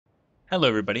Hello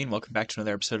everybody and welcome back to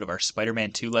another episode of our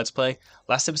Spider-Man 2 Let's Play.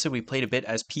 Last episode we played a bit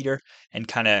as Peter and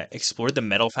kind of explored the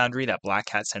metal foundry that Black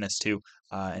Cat sent us to.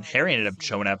 And Harry ended up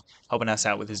showing up, helping us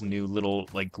out with his new little,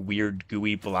 like, weird,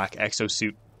 gooey black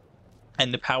exosuit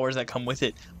and the powers that come with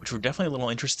it, which were definitely a little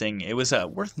interesting. It was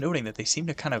worth noting that they seem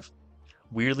to kind of,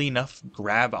 weirdly enough,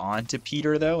 grab onto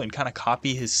Peter, though, and kind of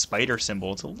copy his spider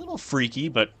symbol. It's a little freaky,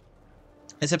 but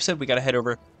this episode, we got to head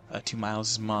over to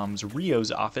Miles' mom's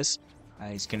Rio's office.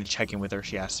 He's going to check in with her.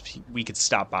 She asked if we could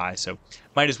stop by, so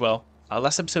might as well.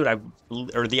 Last episode,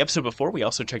 or the episode before, we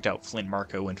also checked out Flint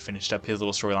Marco and finished up his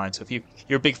little storyline. So if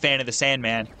you're a big fan of the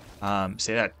Sandman,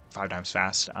 say that 5 times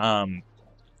fast.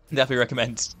 Definitely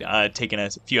recommend taking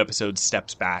a few episodes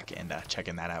steps back and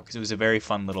checking that out because it was a very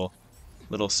fun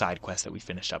little side quest that we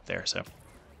finished up there. So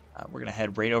we're gonna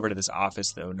head right over to this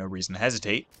office, though. No reason to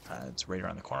hesitate. It's right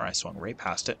around the corner. I swung right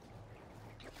past it.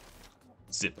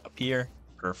 Zip up here.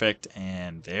 Perfect.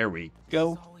 And there we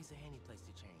go.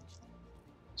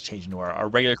 Let's change into our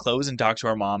regular clothes and talk to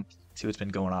our mom. See what's been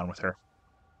going on with her.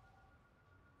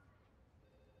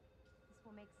 This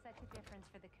will make such a difference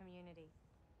for the community.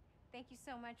 Thank you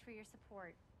so much for your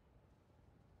support.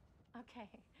 Okay.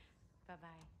 Bye-bye.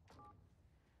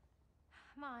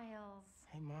 Miles.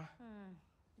 Hey, Ma.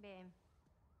 Bien.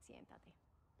 Siéntate.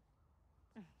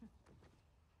 I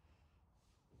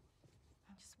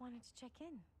just wanted to check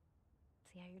in.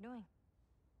 See how you're doing.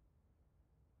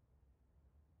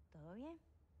 ¿Todo bien?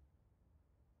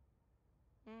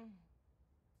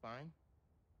 Fine.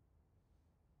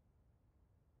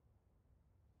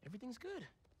 Everything's good.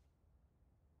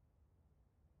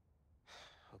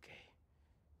 Okay.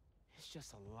 It's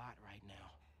just a lot right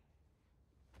now.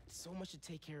 So much to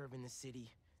take care of in the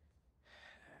city.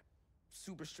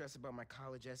 Super stressed about my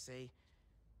college essay.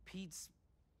 Pete's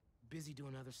busy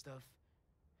doing other stuff.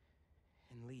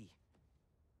 And Lee's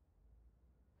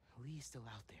still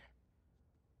out there.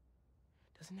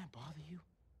 Doesn't that bother you?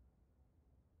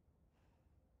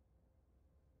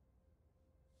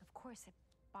 Of course it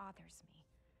bothers me.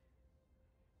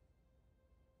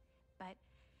 But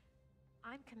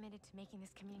I'm committed to making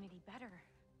this community better.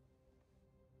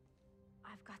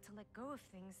 I've got to let go of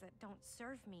things that don't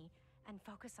serve me and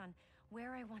focus on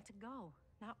where I want to go,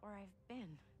 not where I've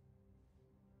been.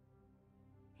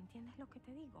 ¿Entiendes lo que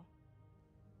te digo?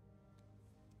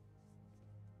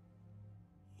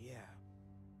 Yeah.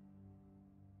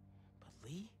 But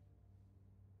Lee?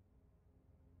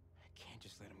 I can't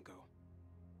just let him go.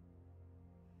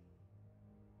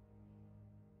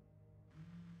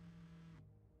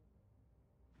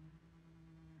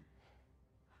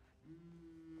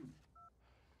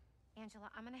 Angela,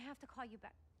 I'm gonna have to call you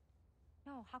back.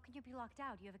 No, how could you be locked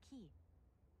out? You have a key.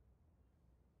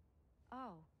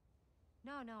 Oh.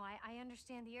 No, I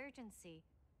understand the urgency.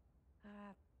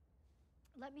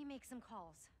 Let me make some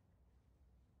calls.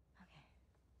 Okay.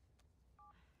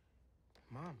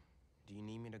 Mom, do you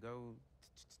need me to go?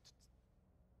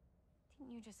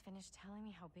 Didn't you just finish telling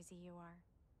me how busy you are?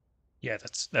 Yeah,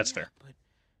 that's Yeah, fair. but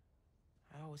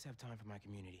I always have time for my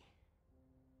community.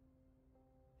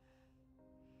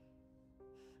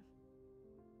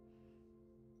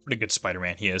 Pretty good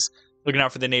Spider-Man he is. Looking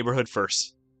out for the neighborhood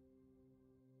first.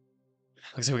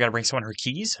 Looks like we gotta bring someone her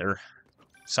keys or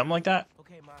something like that.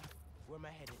 Okay, Ma, where am I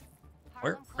headed?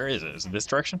 Where is it? Is it this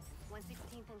direction?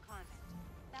 116th and Convent.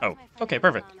 That Oh, was my friend okay,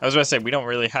 perfect. Angela I was about to say, we don't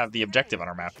really have the objective on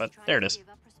our map, but there it is.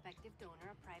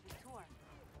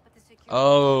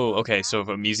 Oh, okay, so if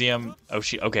a museum... Oh,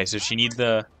 okay, so she needs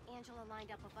the...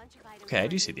 Okay, I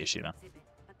do see the issue now.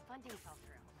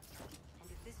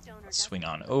 Let's swing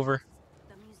on over.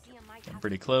 Getting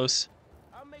pretty close.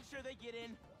 I'll make sure they get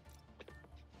in.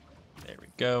 There we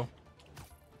go.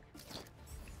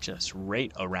 Just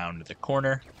right around the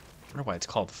corner. I wonder why it's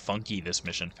called funky, this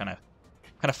mission. Kind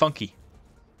of funky.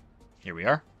 Here we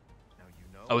are.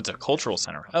 Oh, it's a cultural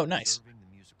center. Oh, nice. The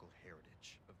musical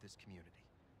heritage of this community.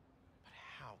 But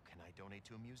how can I donate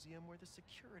to a museum where the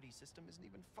security system isn't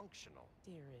even functional?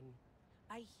 Darren,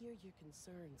 I hear your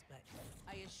concerns, but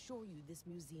I assure you this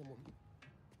museum will...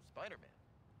 Spider-Man.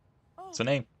 Oh, What's the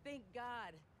name? thank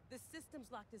God. The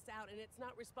system's locked us out, and it's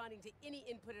not responding to any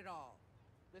input at all.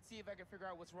 Let's see if I can figure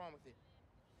out what's wrong with it.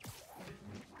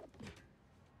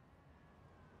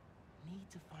 Need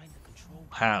to find the control.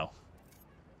 How?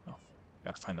 Oh,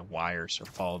 gotta find the wires or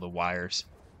follow the wires.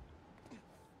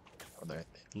 Oh, they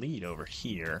lead over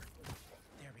here.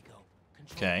 There we go.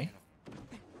 Control Okay. panel.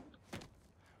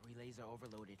 Relays are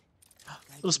overloaded.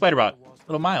 Little spider bot.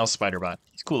 Little Miles spider bot.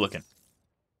 He's cool looking.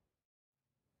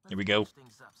 Here we go. Let's patch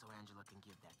things up so Angela can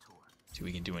give that tour. See what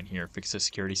we can do in here. Fix the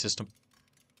security system.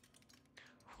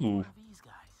 Who Ooh. are these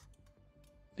guys?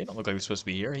 They don't look like they're supposed to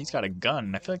be here. He's got a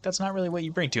gun. I feel like that's not really what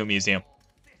you bring to a museum.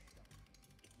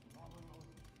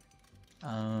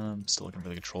 Still looking for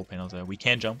the control panels. We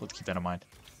can jump. Let's keep that in mind.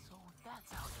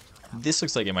 This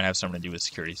looks like it might have something to do with the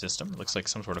security system. It looks like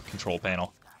some sort of control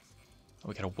panel. Oh,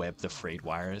 we gotta web the frayed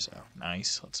wires. Oh,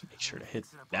 nice. Let's make sure to hit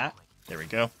that. There we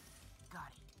go.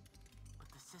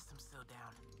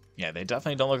 Yeah, they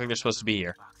definitely don't look like they're supposed to be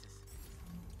here.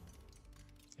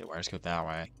 The wires go that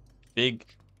way. Big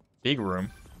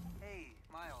room. Hey,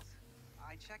 Miles.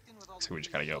 I checked in with all So we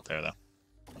just gotta go up there, though.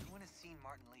 Anyone has seen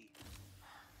Martin Lee?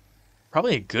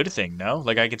 Probably a good thing, no?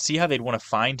 Like, I could see how they'd want to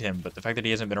find him, but the fact that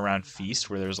he hasn't been around Feast,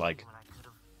 where there's, like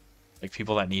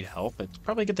people that need help, it's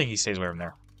probably a good thing he stays away from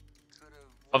there.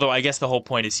 Although, I guess the whole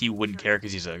point is he wouldn't care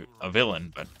because he's a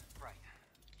villain, but, Right.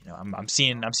 you know, I'm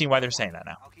seeing why they're saying that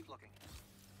now. I'll keep looking.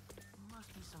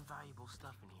 Must be some valuable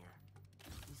stuff in here.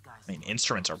 These guys I mean,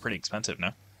 instruments are pretty expensive,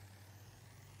 no?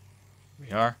 Here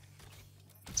we are.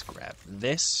 Let's grab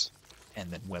this,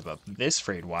 and then web up this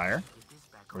frayed wire,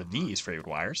 or these frayed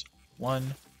wires.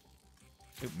 One.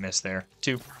 Oop, missed there.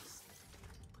 Two. Nice.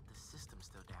 But the system's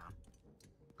still down.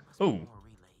 Must Ooh. be more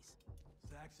relays.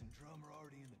 Sax and drum are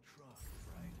already in the truck,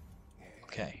 right?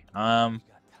 Okay.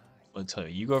 Let's tell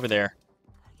you. You go over there.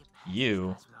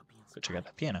 You go check out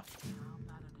that piano.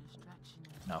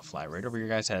 Now fly right over your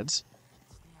guys' heads.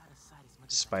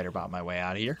 Spider bot my way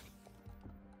out of here.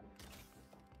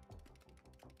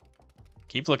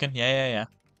 Keep looking. Yeah.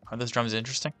 Are those drums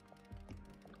interesting?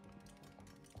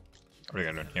 What do we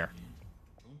got doing here?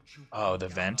 Oh, the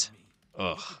vent.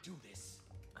 Ugh.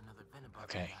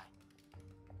 Okay.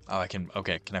 Oh, I can.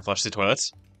 Okay, can I flush the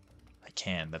toilets? I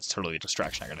can. That's totally a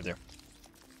distraction I gotta do.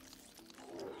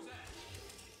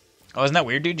 Oh, isn't that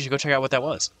weird, dude? You should go check out what that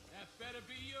was.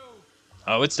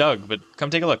 Oh, it's Doug, but come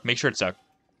take a look. Make sure it's Doug.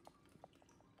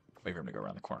 Wait for him to go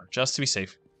around the corner, just to be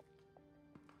safe.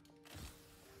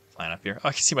 Flying up here. Oh,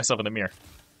 I can see myself in the mirror.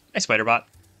 Hi, Spider-Bot.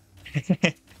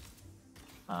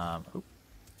 Oop.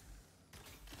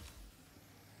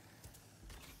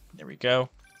 There we go.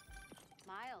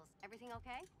 Miles, everything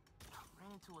okay?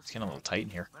 Ran into a It's getting a little tight in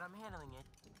here. but I'm handling it.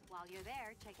 While you're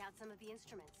there, check out some of the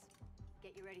instruments.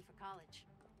 Get you ready for college.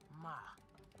 Ma,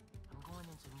 I'm going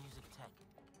into music tech.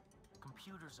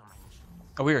 Computers are my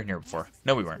instruments. Oh, we were in here before.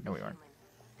 No, we weren't. No, we weren't.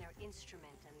 Their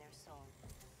instrument and their soul.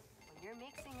 When you're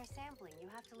mixing or sampling, you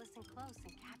have to listen close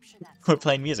and capture that. We're soul.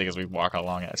 playing music as we walk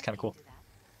along. It's kind of cool.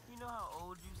 You know how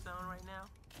old you sound right now?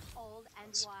 Old and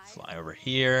Let's wise. fly over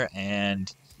here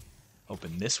and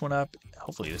open this one up.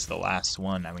 Hopefully this is the last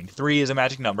one. I mean, 3 is a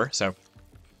magic number, so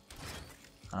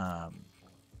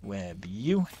web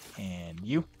you and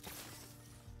you.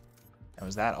 That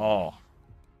was that all.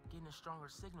 Getting a stronger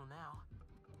signal now.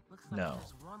 Looks like No.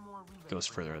 there's one more relay Goes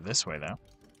for further you. this way though.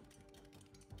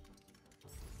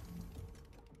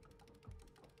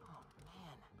 Oh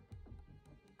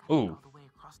man. Ooh. All the way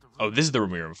across the Oh, room. this is the room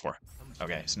we were in before.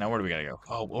 Okay, so now where do we gotta go?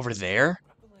 Oh, over there?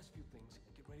 Grab the last few things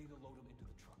and get ready to load them into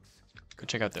the trucks. Go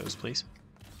check out those, please.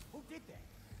 Who did that?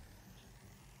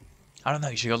 I don't know.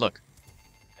 You should go look.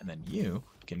 And then you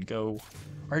can go.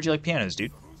 I heard you like pianos,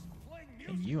 dude.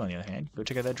 And you, on the other hand, go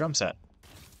check out that drum set.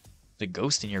 The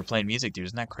ghost in here playing music, dude.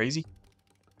 Isn't that crazy?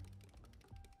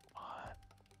 What?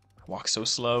 Walk so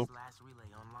slow. This last relay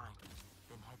online.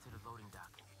 Then head to the voting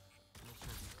dock. Make sure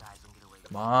these guys don't get away with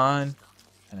Come on.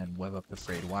 And then web up the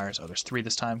frayed wires. Oh, there's 3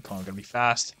 this time. Come on, we're gonna be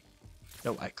fast.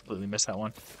 Nope, I completely missed that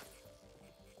one.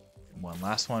 And one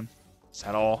last one. Is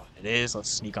that all? It is. Let's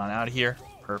sneak on out of here.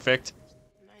 Perfect.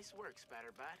 Nice work,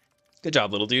 Spatterbot. Good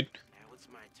job, little dude. Now it's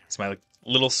my turn. It's my like,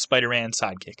 little Spider-Man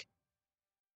sidekick.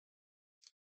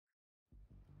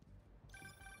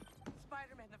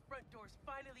 Spider-Man, the front door's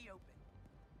finally open.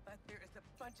 But there is a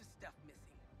bunch of stuff missing.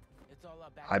 It's all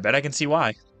up back. I bet I can see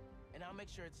why. And I'll make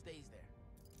sure it stays there.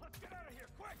 Let's get out of here,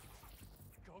 quick!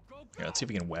 Go, go, go! Here, let's see if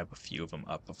we can web a few of them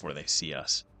up before they see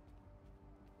us.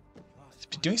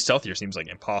 Doing stealthier seems like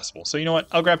impossible. So you know what?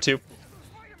 I'll grab 2.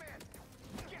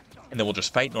 And then we'll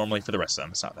just fight normally for the rest of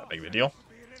them. It's not that big of a deal.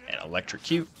 And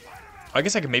electrocute. I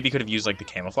guess I maybe could have used like the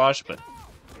camouflage, but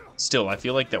still, I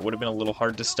feel like that would have been a little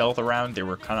hard to stealth around. They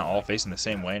were kind of all facing the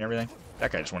same way and everything.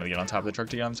 That guy just wanted to get on top of the truck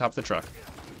to get on top of the truck.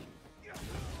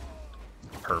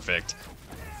 Perfect.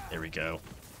 There we go.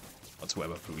 Let's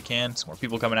web up who we can. Some more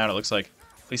people coming out, it looks like.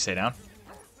 Please stay down.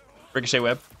 Ricochet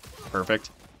web. Perfect.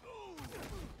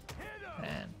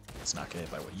 And let's not get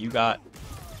hit by what you got.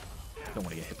 Don't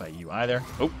want to get hit by you either.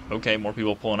 Oh, okay, more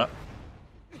people pulling up.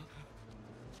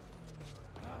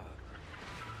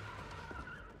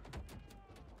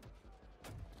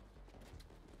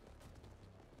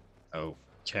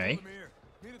 Okay. Come here.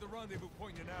 Meet at the rendezvous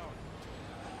point in an hour.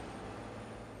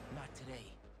 Not today.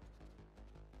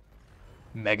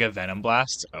 Mega Venom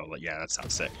Blast? Oh, yeah, that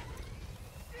sounds sick.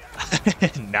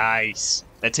 Nice.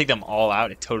 That take them all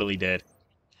out? It totally did.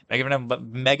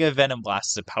 Mega Venom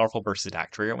Blast is a powerful burst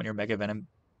attack trigger when your Mega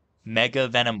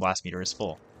Venom Blast meter is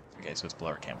full. Okay, so it's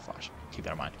below our camouflage. Keep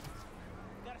that in mind.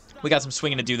 We got some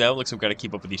swinging to do, though. Looks like we've got to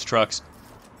keep up with these trucks.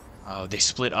 Oh, they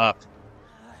split up.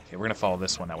 Okay, we're going to follow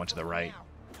this one that went to the right.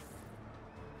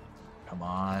 Come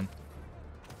on.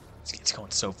 It's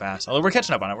going so fast. Although we're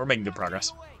catching up on it. We're making good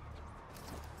progress.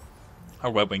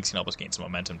 Our web wings can help us gain some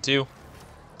momentum, too.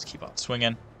 Let's keep on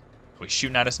swinging. Are we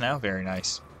shooting at us now? Very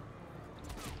nice.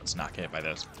 Let's not get hit by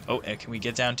those. Oh, and can we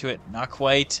get down to it? Not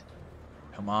quite.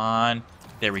 Come on.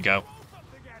 There we go.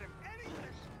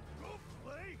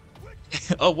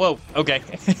 Oh, whoa. Okay.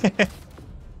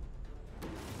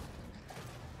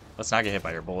 Let's not get hit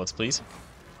by your bullets, please.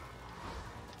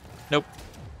 Nope.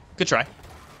 Good try.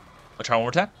 I'll try one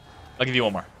more time. I'll give you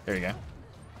one more. There you go.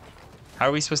 How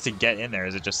are we supposed to get in there?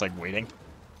 Is it just like waiting?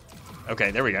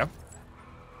 Okay, there we go.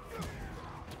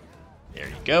 There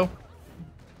you go.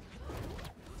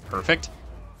 Perfect.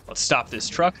 Let's stop this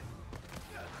truck.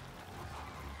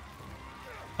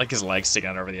 Like his legs sticking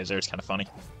out over the edge there. It's kind of funny.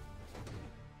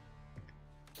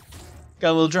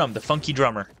 Got a little drum. The funky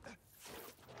drummer.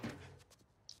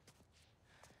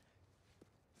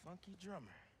 Funky drummer.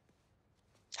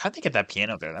 How'd they get that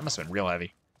piano there? That must have been real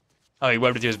heavy. Oh, he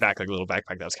webbed it to his back like a little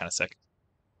backpack. That was kind of sick.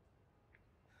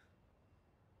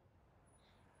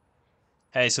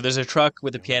 Hey, so there's a truck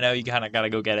with a piano. You kind of got to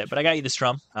go get it. But I got you this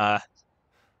drum. What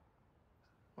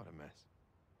a mess.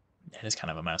 It is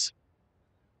kind of a mess.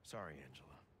 Sorry, Angela.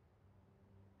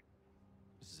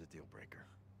 This is a deal breaker.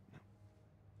 No.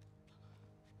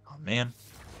 Oh, man.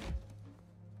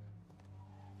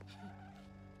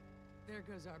 There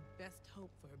goes our best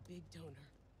hope for a big donor.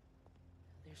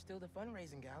 There's still the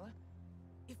fundraising gala.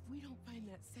 If we don't find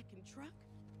that second truck,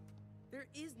 there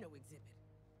is no exhibit.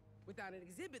 Without an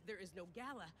exhibit, there is no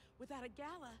gala. Without a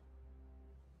gala,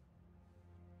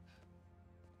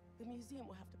 the museum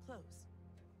will have to close.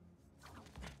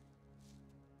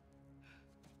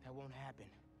 That won't happen.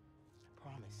 I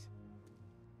promise.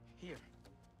 Here.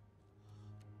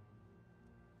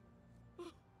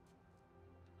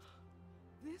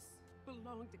 This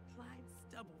belonged to Clyde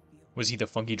Stubblefield. Was he the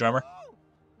funky drummer? Oh,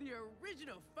 the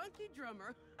original funky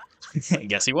drummer. I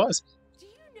guess he was. Do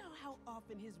you know how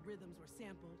often his rhythms were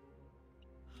sampled?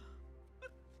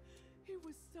 He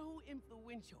was so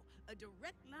influential. A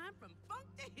direct line from funk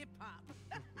to hip-hop.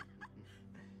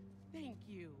 Thank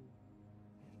you.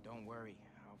 And don't worry,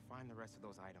 I'll find the rest of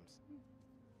those items.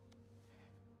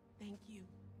 Thank you.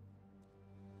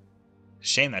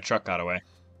 Shame that truck got away. I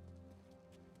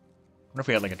wonder if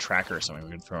we had like a tracker or something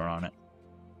we could throw on it.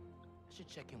 I should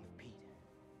check in with Pete.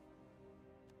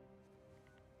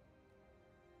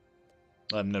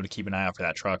 Let him know to keep an eye out for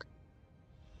that truck.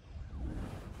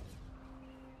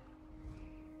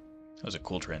 That was a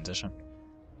cool transition.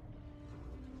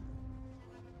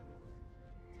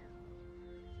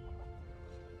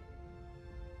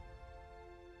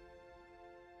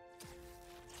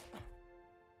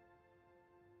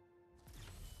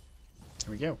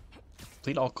 There we go.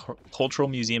 Complete all cultural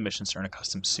museum missions to earn a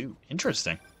custom suit.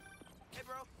 Interesting. Hey,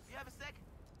 bro, you have a sec?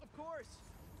 Of course.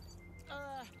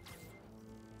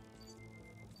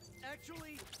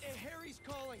 Actually, Harry's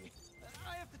calling.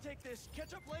 I have to take this.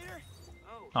 Catch up later.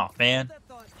 Oh, Oh man. That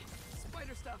thought.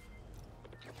 Spider stuff.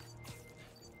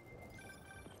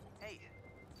 hey,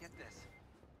 get this.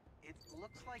 It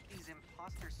looks like these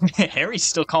imposters. Harry's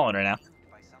still calling right now.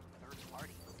 By some third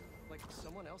party. Like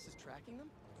someone else is tracking them?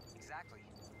 Exactly.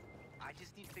 I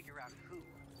just need to figure out who.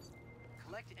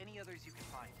 Collect any others you can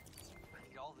find. I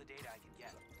need all the data I can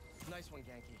get. Nice one,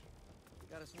 Genki.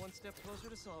 Got us one step closer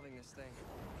to solving this thing.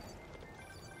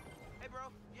 Hey, bro,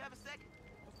 you have a sec?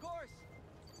 Of course.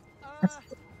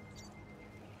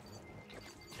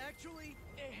 Actually,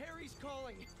 Harry's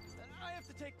calling. I have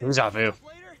to take this. Who's off who?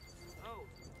 Later. Oh,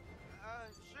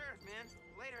 sure, man.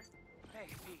 Later. Hey,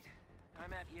 Pete.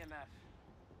 I'm at EMF.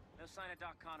 No sign of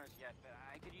Doc Connors yet, but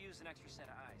I could use an extra set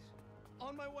of eyes.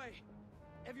 On my way.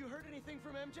 Have you heard anything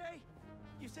from MJ?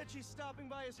 You said she's stopping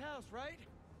by his house, right?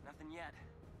 Nothing yet.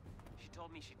 She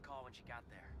told me she'd call when she got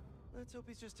there. Let's hope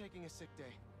he's just taking a sick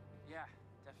day. Yeah,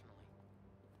 definitely.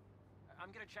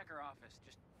 I'm gonna check her office.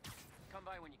 Just come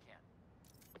by when you can.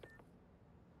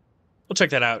 We'll check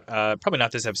that out. Probably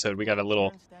not this episode. We got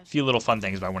a few little fun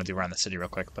things I want to do around the city real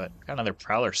quick, but got another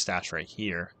Prowler stash right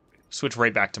here. Switch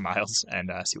right back to Miles and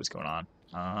see what's going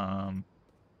on.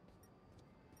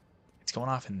 It's going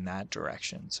off in that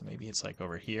direction, so maybe it's like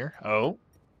over here. Oh,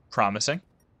 promising.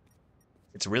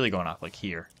 It's really going off like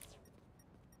here.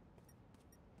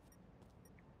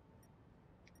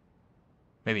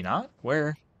 Maybe not?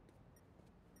 Where?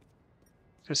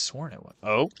 Could have sworn it was.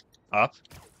 Oh, up.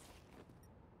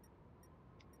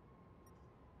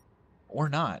 Or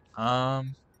not.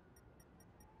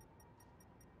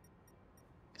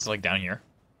 It's like down here.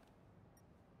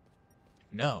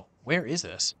 No. Where is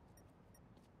this?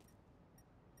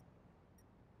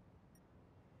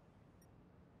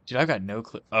 Dude, I've got no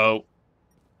clue. Oh.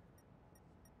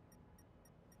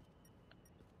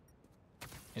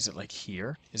 Is it like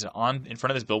here? Is it on in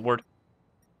front of this billboard?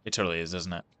 It totally is,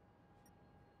 isn't it?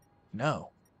 No.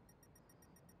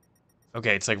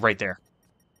 Okay, it's like right there.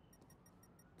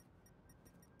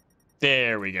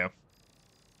 There we go.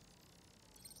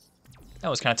 That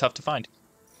was kind of tough to find.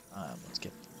 Let's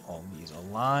get all these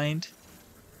aligned.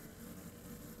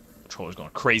 Controller's going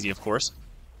crazy, of course.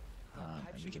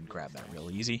 And we can grab that real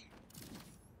easy.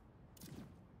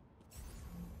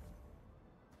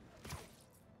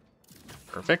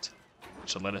 Perfect.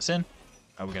 Should let us in.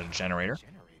 Oh, we got a generator.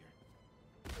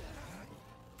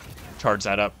 Charge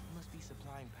that up. Must be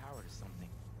supplying power to something.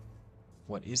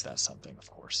 What is that something, of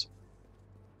course?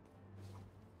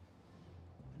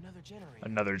 Another generator.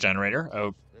 Another generator.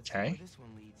 Let's see where Okay. this one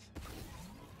leads.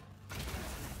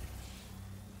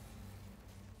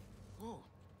 Whoa.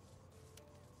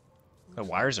 The Looks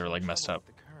wires like are like there's messed trouble up.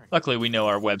 with the current. Luckily, we know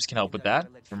our webs can help with that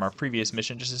from our previous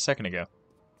mission just a second ago.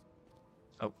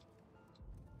 Oh.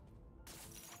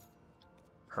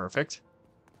 Perfect.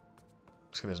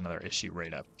 Looks like there's another issue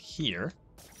right up here.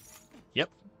 Yep.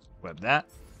 Web that.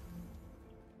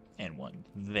 And one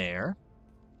there.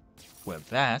 Web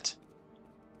that.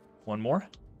 One more.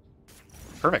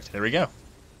 Perfect. There we go.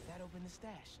 That opened the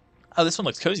stash. Oh, this one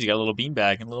looks cozy. You got a little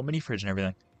beanbag and a little mini fridge and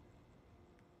everything.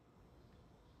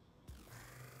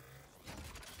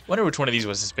 Wonder which one of these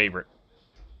was his favorite.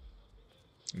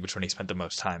 Which one he spent the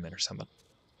most time in or something.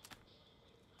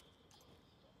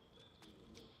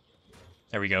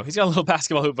 There we go. He's got a little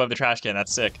basketball hoop above the trash can.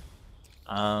 That's sick.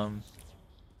 Prime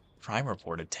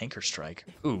reported tanker strike.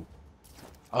 Ooh.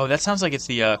 Oh, that sounds like it's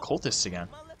the cultists again.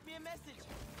 Mom left me a message.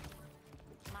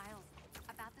 Miles,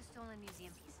 about the stolen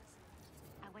museum pieces.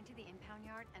 I went to the impound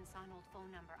yard and saw an old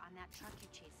phone number on that truck you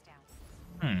chased down.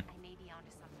 Hmm. I may be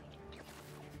onto something.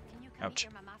 Can you come Ouch.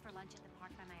 meet your mama for lunch at the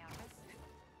park by my office?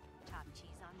 Top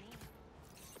cheese on me.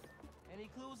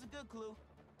 Any clue is a good clue.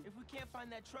 If we can't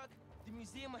find that truck, the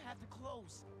museum will have to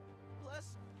close.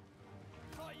 Plus,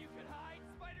 you can hide,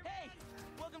 Spider-Man. Hey,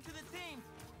 welcome to the team.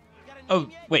 Got a Oh,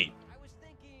 name yet? wait. I was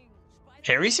thinking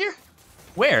Harry's here?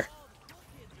 Where?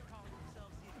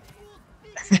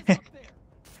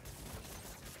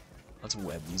 Let's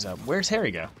web these up. Where's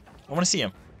Harry go? I want to see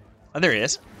him. Oh, there he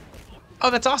is. Oh,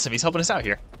 that's awesome. He's helping us out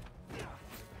here.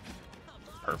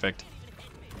 Perfect.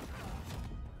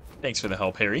 Thanks for the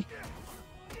help, Harry.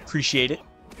 Appreciate it.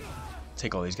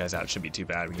 Take all these guys out. Shouldn't be too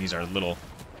bad. We can use our little,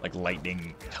 like,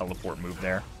 lightning teleport move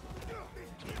there.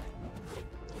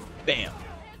 Bam.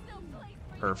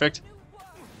 Perfect.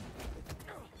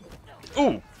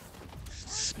 Ooh.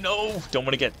 No. Don't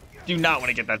want to get... Do not want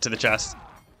to get that to the chest.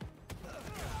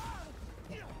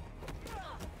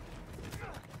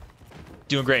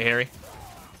 Doing great, Harry.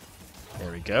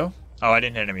 There we go. Oh, I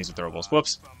didn't hit enemies with throwables.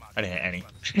 Whoops. I didn't hit any.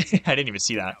 I didn't even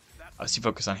see that. I was too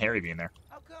focused on Harry being there.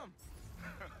 How come?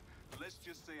 Let's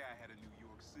just say I had a New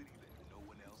York City that no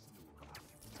one else knew about.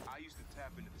 I used to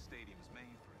tap into the stadium's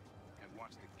mainframe and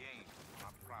watch the game with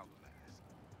my problem eyes.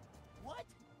 What?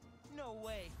 No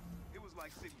way. It was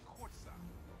like sitting courtside,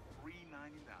 $3.99.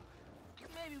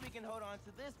 Maybe we can hold on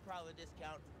to this Prowler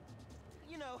discount.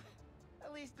 You know,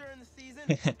 at least during the season.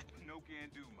 No can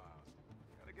do, Miles.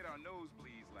 Gotta get our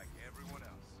nosebleeds like everyone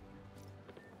else.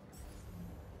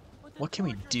 What can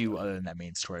we do other than that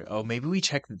main story? Oh, maybe we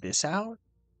check this out?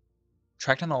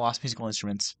 Track down the lost musical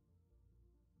instruments.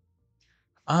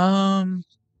 Or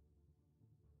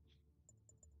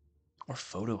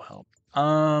photo help.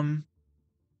 We'll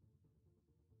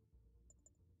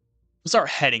start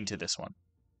heading to this one.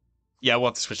 Yeah, we'll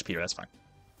have to switch to Peter. That's fine.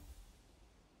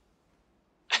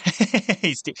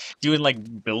 He's doing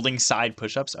like building side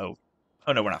push-ups. Oh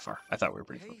no, we're not far. I thought we were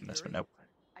pretty close from this, but nope.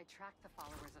 I tracked the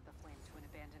followers of the flame to an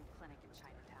abandoned clinic in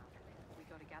Chinatown. We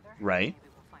go together. Right.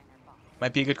 Maybe we'll find their boss.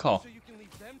 Might be a good call. So you can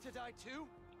leave them to die too?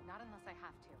 Not unless I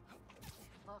have to.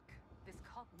 Look, this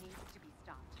cult needs to be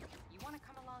stopped. You want to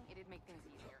come along? It'd make things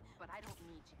easier, but I don't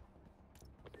need you.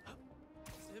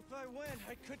 If I went,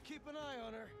 I could keep an eye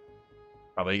on her.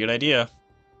 Probably a good idea.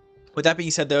 With that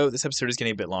being said, though, this episode is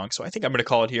getting a bit long, so I think I'm going to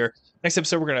call it here. Next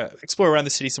episode, we're going to explore around the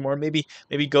city some more. Maybe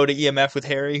go to EMF with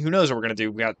Harry. Who knows what we're going to do?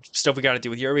 We got stuff we got to do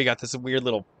with Yuri. We got this weird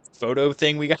little photo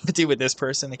thing we got to do with this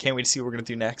person. I can't wait to see what we're going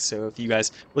to do next. So if you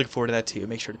guys look forward to that too,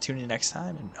 make sure to tune in next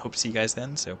time and hope to see you guys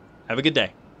then. So have a good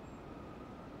day.